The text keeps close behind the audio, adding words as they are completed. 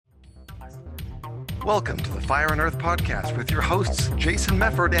Welcome to the Fire and Earth podcast with your hosts, Jason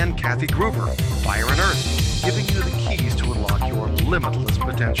Mefford and Kathy Gruber. Fire and Earth, giving you the keys to unlock your limitless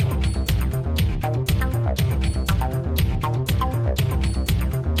potential.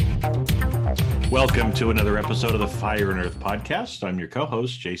 Welcome to another episode of the Fire and Earth podcast. I'm your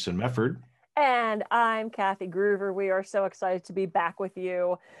co-host, Jason Mefford. And I'm Kathy Gruber. We are so excited to be back with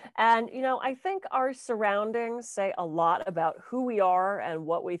you. And, I think our surroundings say a lot about who we are and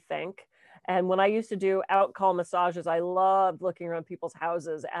what we think. And when I used to do out call massages, I loved looking around people's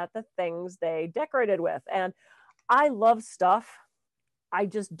houses at the things they decorated with. And I love stuff. I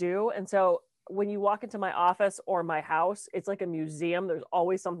just do. And so when you walk into my office or my house, it's like a museum. There's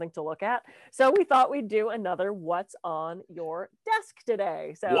always something to look at. So we thought we'd do another What's on Your Desk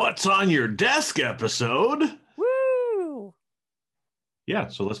today. So What's on Your Desk episode? Woo! Yeah,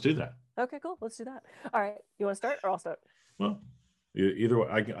 so let's do that. Okay, cool. Let's do that. All right. You want to start or I'll start? Well, either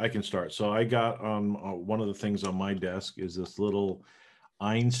way, I can start. So I got on one of the things on my desk is this little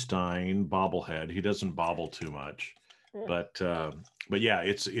Einstein bobblehead. He doesn't bobble too much, but yeah,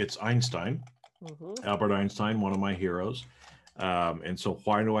 it's Einstein, Albert Einstein, one of my heroes. And so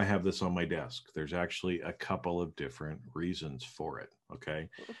why do I have this on my desk? There's actually a couple of different reasons for it. Okay.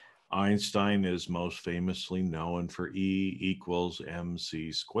 Einstein is most famously known for E equals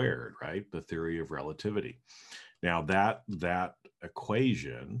mc squared, right? The theory of relativity. Now that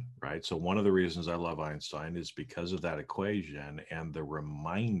equation, right? So one of the reasons I love Einstein is because of that equation and the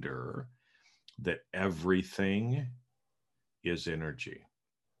reminder that everything is energy,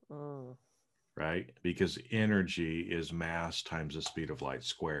 right? Because energy is mass times the speed of light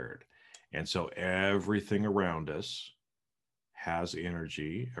squared. And so everything around us has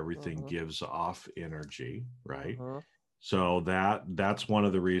energy. Everything gives off energy, right? So that's one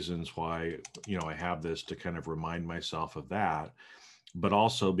of the reasons why, I have this to kind of remind myself of that, but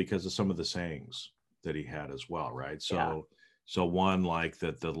also because of some of the sayings that he had as well, right? So one, like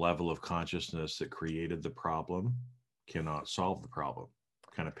that the level of consciousness that created the problem cannot solve the problem,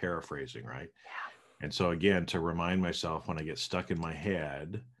 kind of paraphrasing, right? Yeah. And so again, to remind myself when I get stuck in my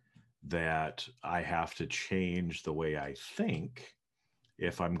head that I have to change the way I think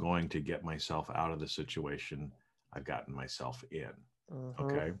if I'm going to get myself out of the situation I've gotten myself in.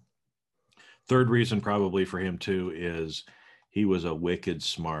 Okay. Third reason probably for him too is he was a wicked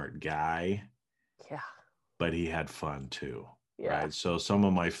smart guy. Yeah. But he had fun too. Yeah. Right. So some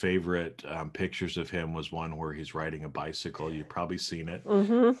of my favorite pictures of him was one where he's riding a bicycle. You've probably seen it.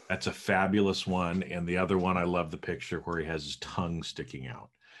 That's a fabulous one. And the other one, I love the picture where he has his tongue sticking out.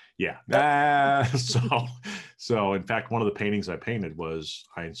 Yeah. So in fact, one of the paintings I painted was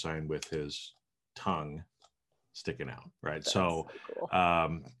Einstein with his tongue sticking out, right? That's so cool.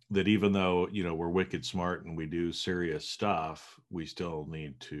 That even though we're wicked smart and we do serious stuff, we still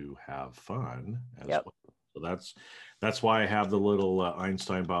need to have fun as well. So that's why I have the little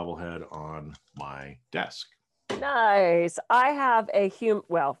Einstein bobblehead on my desk. Nice. I have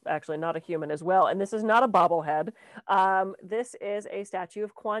actually not a human as well, and this is not a bobblehead. This is a statue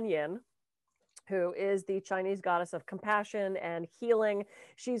of Kuan Yin, who is the Chinese goddess of compassion and healing.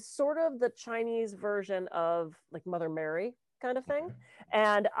 She's sort of the Chinese version of like Mother Mary kind of thing.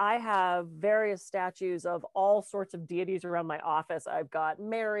 And I have various statues of all sorts of deities around my office. I've got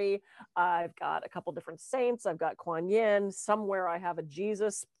Mary, I've got a couple different saints, I've got Kuan Yin, somewhere I have a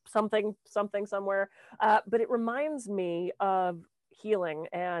Jesus, something somewhere. But it reminds me of healing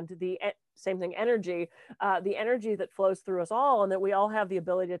and the same thing, energy, the energy that flows through us all, and that we all have the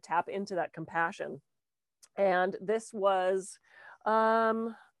ability to tap into that compassion. And this was,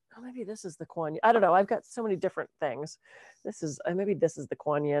 maybe this is the Kuan Yin. I don't know. I've got so many different things. Maybe this is the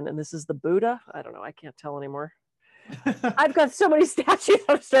Kuan Yin and this is the Buddha. I don't know. I can't tell anymore. I've got so many statues.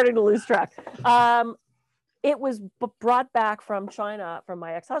 I'm starting to lose track. It was brought back from China from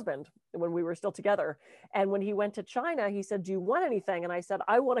my ex-husband when we were still together. And when he went to China, he said, "Do you want anything?" And I said,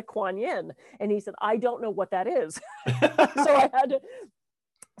 "I want a Kuan Yin." And he said, "I don't know what that is." So I had to.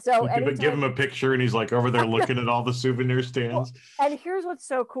 So give him a picture, and he's like over there looking at all the souvenir stands. And here's what's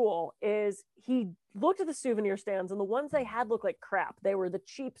so cool is he looked at the souvenir stands, and the ones they had looked like crap. They were the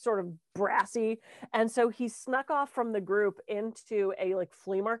cheap, sort of brassy. And so he snuck off from the group into a like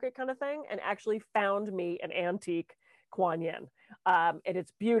flea market kind of thing and actually found me an antique Kuan Yin. And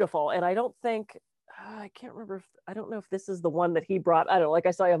it's beautiful. And I don't think, I can't remember. I don't know if this is the one that he brought. I don't know. Like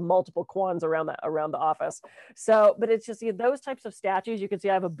I said, I have multiple Kwans around the office. So, but it's just those types of statues. You can see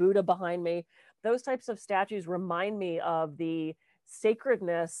I have a Buddha behind me. Those types of statues remind me of the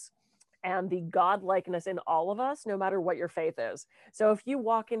sacredness and the godlikeness in all of us, no matter what your faith is. So if you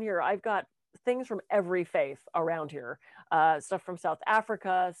walk in here, I've got things from every faith around here. Stuff from South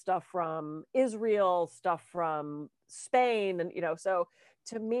Africa, stuff from Israel, stuff from Spain. And, so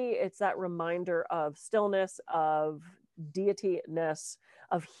to me, it's that reminder of stillness, of deity-ness,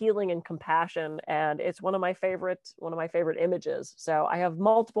 of healing and compassion. And it's one of my favorite images. So I have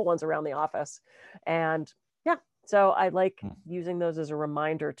multiple ones around the office. And yeah, so I like using those as a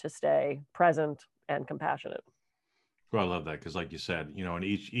reminder to stay present and compassionate. Well, I love that because, like you said, and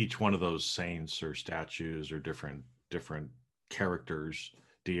each one of those saints or statues or different characters,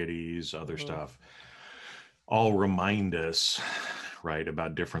 deities, other stuff, all remind us, right,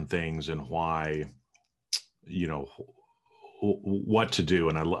 about different things and why, what to do.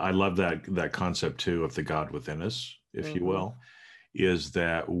 And I love that concept too of the God within us, if you will, is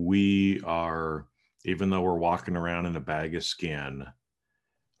that we are, even though we're walking around in a bag of skin,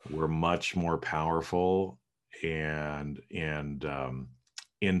 we're much more powerful and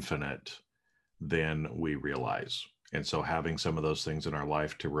infinite than we realize. And so having some of those things in our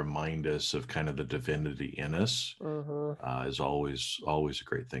life to remind us of kind of the divinity in us is always a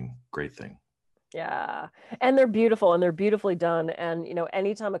great thing. Yeah. And they're beautiful and they're beautifully done. And,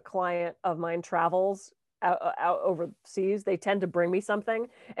 anytime a client of mine travels out overseas, they tend to bring me something.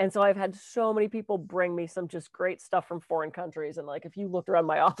 And so I've had so many people bring me some just great stuff from foreign countries. And like, if you looked around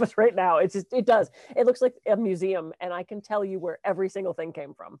my office right now, it looks like a museum, and I can tell you where every single thing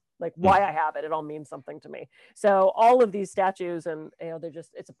came from, like why I have it. It all means something to me. So all of these statues, and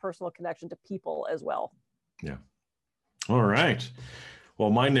it's a personal connection to people as well. Yeah. All right.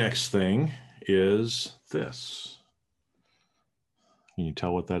 Well, my next thing is this. Can you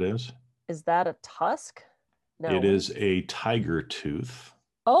tell what that is? Is that a tusk? No. It is a tiger tooth.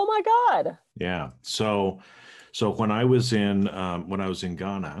 Oh my God. Yeah. So when I was in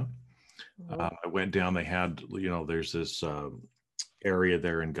Ghana, I went down. They had, there's this area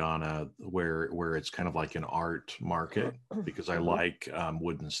there in Ghana where it's kind of like an art market because I like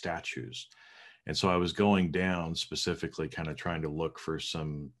wooden statues. And so I was going down specifically kind of trying to look for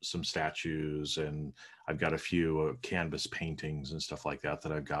some statues, and I've got a few canvas paintings and stuff like that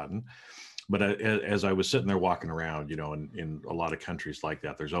I've gotten. But as I was sitting there walking around, in a lot of countries like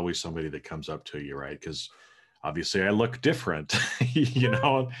that, there's always somebody that comes up to you, right? Because obviously I look different,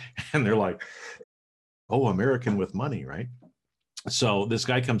 and they're like, oh, American with money, right? So this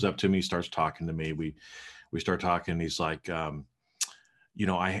guy comes up to me, starts talking to me. We start talking, and he's like, I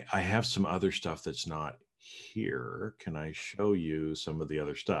have some other stuff that's not here. Can I show you some of the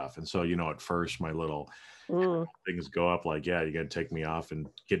other stuff? And so, at first my little things go up like, yeah, you got to take me off and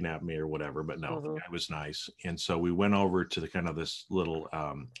kidnap me or whatever. But no, the guy was nice. And so we went over to the kind of this little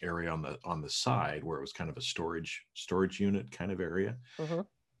area on the side where it was kind of a storage unit kind of area.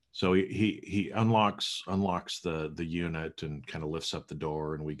 So he unlocks the unit and kind of lifts up the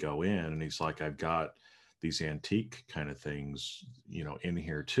door, and we go in, and he's like, I've got these antique kind of things, in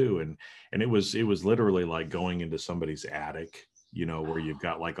here too. And it was literally like going into somebody's attic, where you've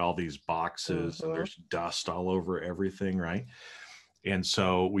got like all these boxes and there's dust all over everything. Right. And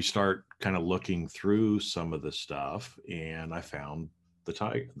so we start kind of looking through some of the stuff, and I found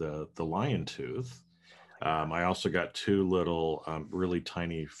the lion tooth. I also got two little, really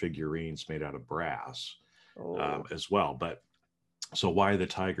tiny figurines made out of brass as well. But so why the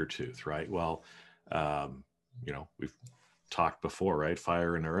tiger tooth, right? Well, we've talked before, right?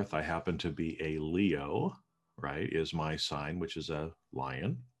 Fire and earth. I happen to be a Leo, right? Is my sign, which is a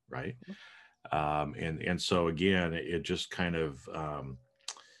lion, right? And so again, it just kind of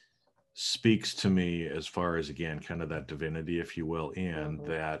speaks to me as far as, again, kind of that divinity, if you will, in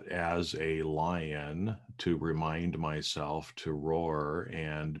that as a lion, to remind myself to roar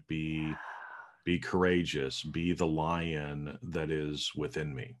and be courageous, be the lion that is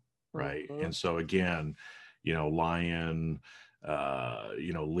within me. Right. And so again, lion,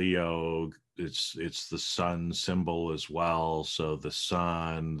 Leo, it's the sun symbol as well. So the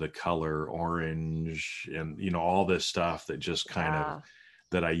sun, the color orange, and, all this stuff that just kind of,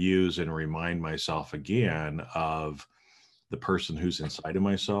 that I use and remind myself again of the person who's inside of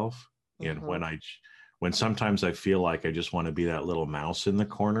myself. And when sometimes I feel like I just want to be that little mouse in the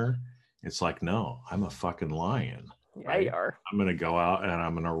corner, it's like, no, I'm a fucking lion. Yeah, right? you are. I'm going to go out and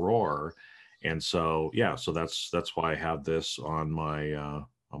I'm going to roar. And so, yeah, so that's why I have this on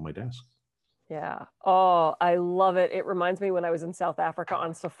my desk. Yeah. Oh, I love it. It reminds me when I was in South Africa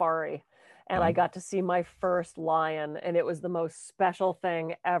on safari, and I got to see my first lion, and it was the most special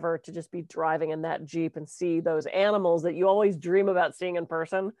thing ever to just be driving in that Jeep and see those animals that you always dream about seeing in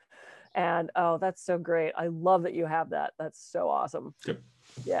person. And oh, that's so great. I love that you have that. That's so awesome. Yep.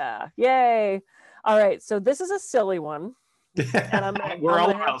 Yeah. Yay. All right. So this is a silly one. And We're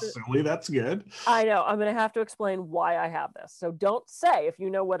all have to, silly. That's good. I know. I'm going to have to explain why I have this. So don't say if you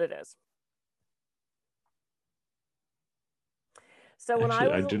know what it is. So when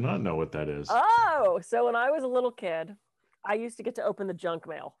Actually, I do not know what that is. Oh, so when I was a little kid, I used to get to open the junk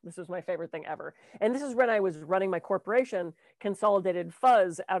mail. This was my favorite thing ever. And this is when I was running my corporation, Consolidated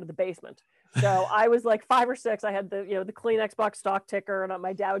Fuzz, out of the basement. So I was like 5 or 6. I had the, the Kleenex box stock ticker, and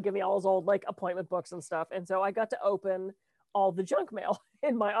my dad would give me all his old like appointment books and stuff. And so I got to open all the junk mail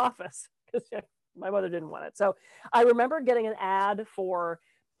in my office because my mother didn't want it. So I remember getting an ad for,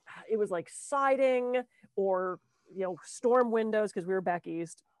 it was like siding or, storm windows, because we were back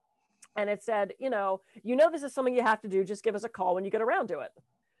east. And it said, this is something you have to do. Just give us a call when you get around to it.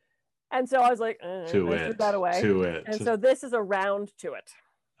 And so I was like, threw that away. And so this is around to it.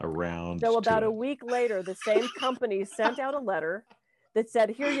 So about a week later, the same company sent out a letter that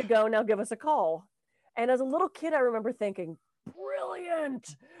said, here you go. Now give us a call. And as a little kid, I remember thinking,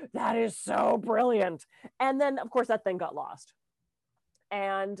 brilliant. That is so brilliant. And then, of course, that thing got lost.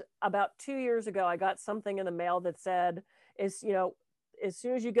 And about 2 years ago, I got something in the mail that said, as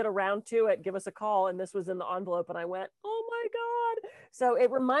soon as you get around to it, give us a call. And this was in the envelope. And I went, oh my God. So it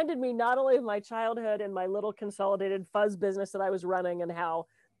reminded me not only of my childhood and my little Consolidated Fuzz business that I was running, and how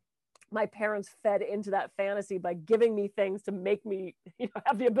my parents fed into that fantasy by giving me things to make me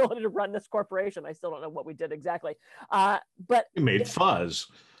have the ability to run this corporation. I still don't know what we did exactly. But it made fuzz.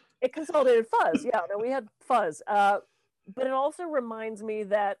 It consolidated fuzz. Yeah, no, we had fuzz. But it also reminds me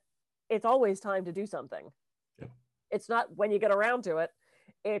that it's always time to do something. Yeah. It's not when you get around to it.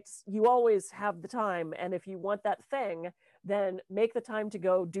 It's you always have the time. And if you want that thing, then make the time to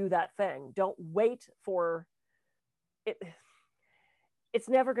go do that thing. Don't wait for it. It's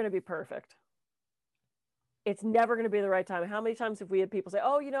never going to be perfect. It's never going to be the right time. How many times have we had people say,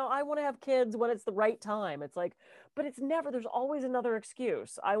 oh, I want to have kids when it's the right time. It's like, but it's never, there's always another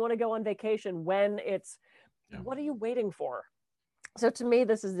excuse. I want to go on vacation when it's, what are you waiting for? So to me,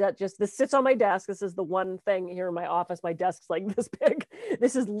 this sits on my desk. This is the one thing here in my office. My desk's like this big.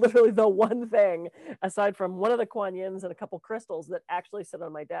 This is literally the one thing, aside from one of the Kuan Yins and a couple crystals, that actually sit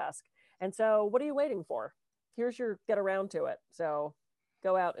on my desk. And so what are you waiting for? Here's your get around to it. So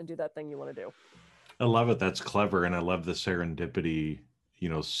go out and do that thing you want to do. I love it. That's clever. And I love the serendipity,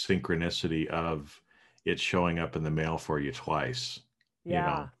 synchronicity of it showing up in the mail for you twice.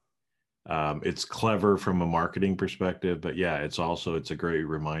 Yeah. It's clever from a marketing perspective, but yeah, it's a great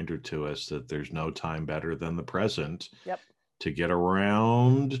reminder to us that there's no time better than the present. Yep. To get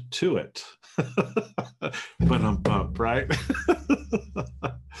around to it. But I'm pumped, right?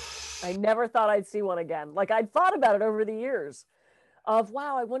 I never thought I'd see one again. Like, I'd thought about it over the years of,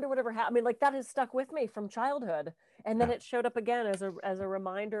 wow, I wonder whatever happened. I mean, like, that has stuck with me from childhood. And then it showed up again as a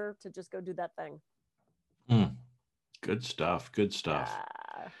reminder to just go do that thing. Good stuff. Good stuff.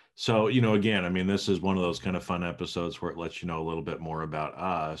 Yeah. So, again, I mean, this is one of those kind of fun episodes where it lets you know a little bit more about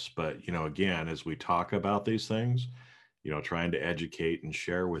us. But, again, as we talk about these things, trying to educate and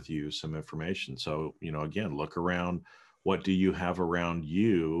share with you some information. So, again, look around. What do you have around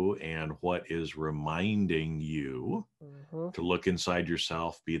you, and what is reminding you to look inside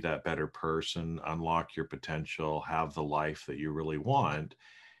yourself, be that better person, unlock your potential, have the life that you really want?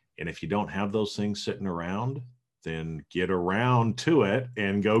 And if you don't have those things sitting around, then get around to it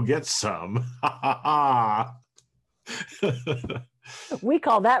and go get some. We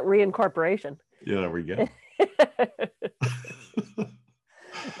call that reincorporation. Yeah, there we go.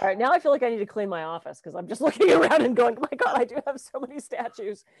 All right, now I feel like I need to clean my office, because I'm just looking around and going, oh my God, I do have so many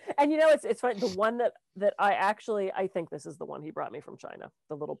statues. And it's funny, the one that I think this is the one he brought me from China,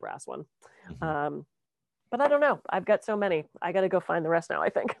 the little brass one. But I don't know. I've got so many. I got to go find the rest now, I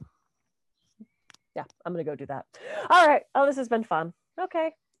think. Yeah, I'm going to go do that. All right. Oh, this has been fun.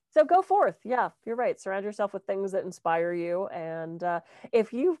 Okay. So go forth. Yeah, you're right. Surround yourself with things that inspire you. And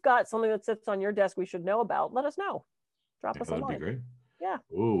if you've got something that sits on your desk we should know about, let us know. Drop us a line. That'd be great. Yeah.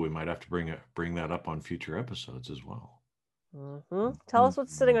 Oh, we might have to bring that up on future episodes as well. Tell us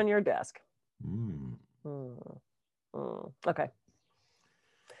what's sitting on your desk. Okay.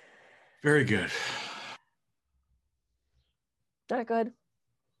 Very good. Not good.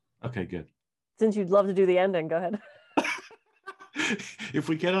 Okay, good. Since you'd love to do the ending, go ahead. If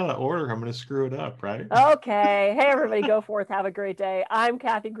we get out of order, I'm going to screw it up, right? Okay. Hey, everybody, go forth. Have a great day. I'm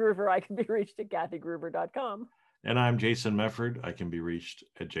Kathy Gruver. I can be reached at kathygruver.com. And I'm Jason Mefford. I can be reached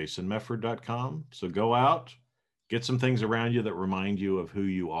at jasonmefford.com. So go out, get some things around you that remind you of who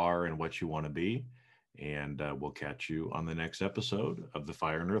you are and what you want to be. And we'll catch you on the next episode of the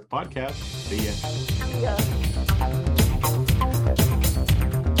Fire and Earth Podcast. See ya. See ya.